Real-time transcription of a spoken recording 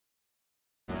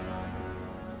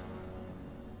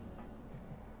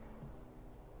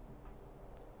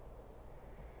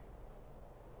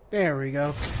There we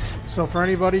go. So for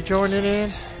anybody joining in,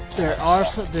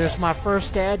 there's my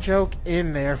first dad joke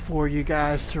in there for you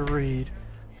guys to read.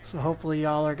 So hopefully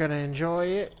y'all are gonna enjoy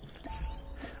it.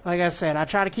 Like I said, I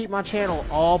try to keep my channel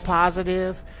all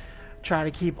positive. Try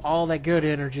to keep all that good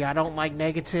energy. I don't like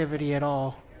negativity at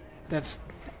all. That's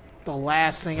the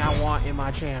last thing I want in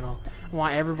my channel. I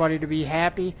want everybody to be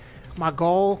happy. My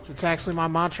goal, it's actually my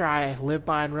mantra I live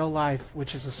by in real life,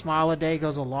 which is a smile a day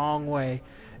goes a long way.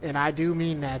 And I do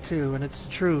mean that too, and it's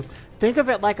the truth. Think of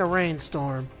it like a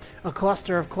rainstorm, a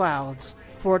cluster of clouds.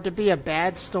 For it to be a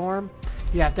bad storm,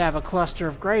 you have to have a cluster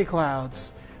of gray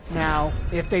clouds. Now,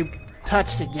 if they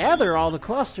touch together, all the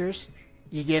clusters,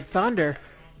 you get thunder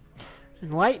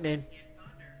and lightning.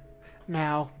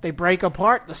 Now, they break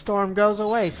apart, the storm goes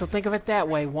away. So think of it that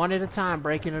way, one at a time,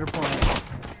 breaking it apart.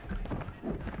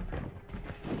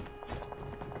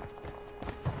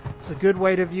 It's a good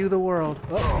way to view the world.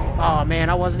 Oh man,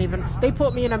 I wasn't even... They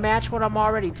put me in a match when I'm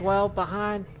already 12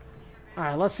 behind.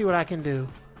 Alright, let's see what I can do.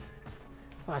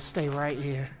 If I stay right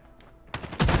here.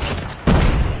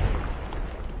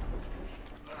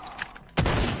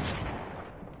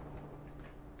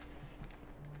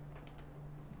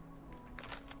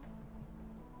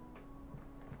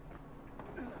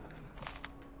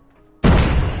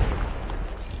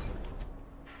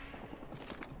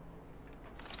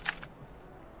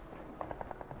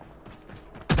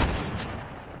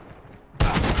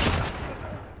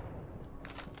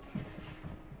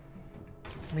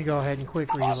 Let me go ahead and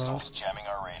quick reload. Hostiles jamming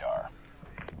our radar.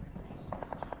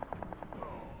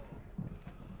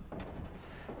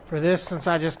 For this, since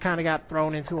I just kind of got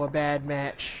thrown into a bad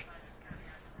match.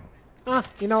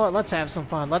 You know what? Let's have some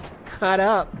fun. Let's cut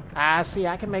up. See,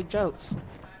 I can make jokes.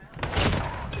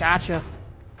 Gotcha.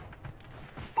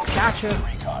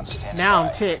 Gotcha. Now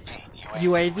I'm ticked.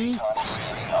 UAV?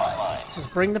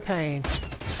 Just bring the pain.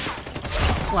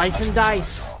 Slice and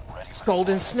dice.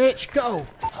 Golden snitch, go!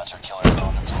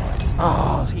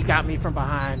 Oh, he got me from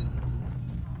behind.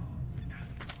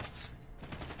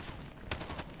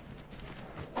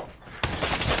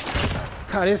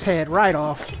 Cut his head right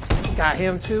off. Got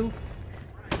him too.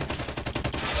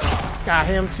 Got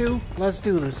him too. Let's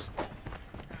do this.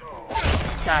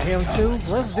 Got him too.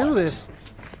 Let's do this.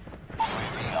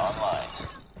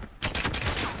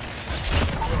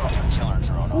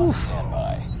 Oof.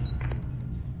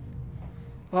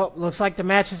 Well, looks like the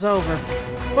match is over.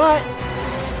 But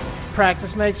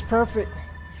practice makes perfect.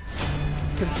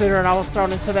 Considering I was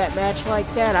thrown into that match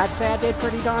like that, I'd say I did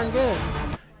pretty darn good.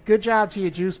 Good job to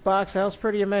you, Juicebox. That was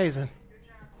pretty amazing.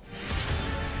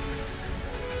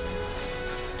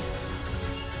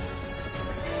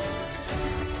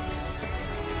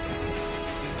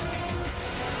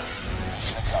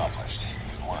 Mission accomplished.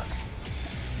 Good work.